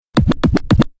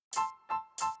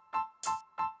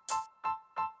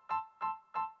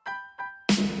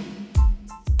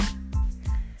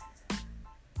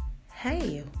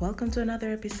Welcome to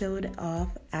another episode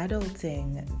of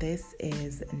Adulting. This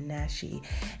is Nashi,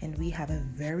 and we have a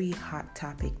very hot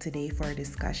topic today for a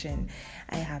discussion.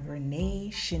 I have Renee,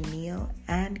 Chenille,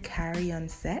 and Carrie on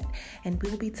set, and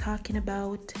we'll be talking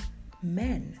about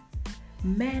men.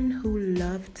 Men who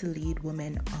love to lead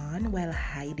women on while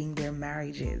hiding their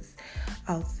marriages.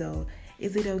 Also,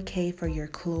 is it okay for your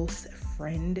close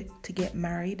friend to get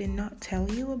married and not tell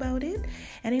you about it?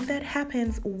 And if that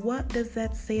happens, what does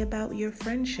that say about your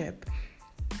friendship?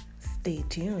 Stay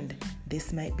tuned.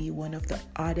 This might be one of the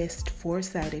oddest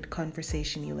four-sided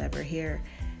conversation you'll ever hear.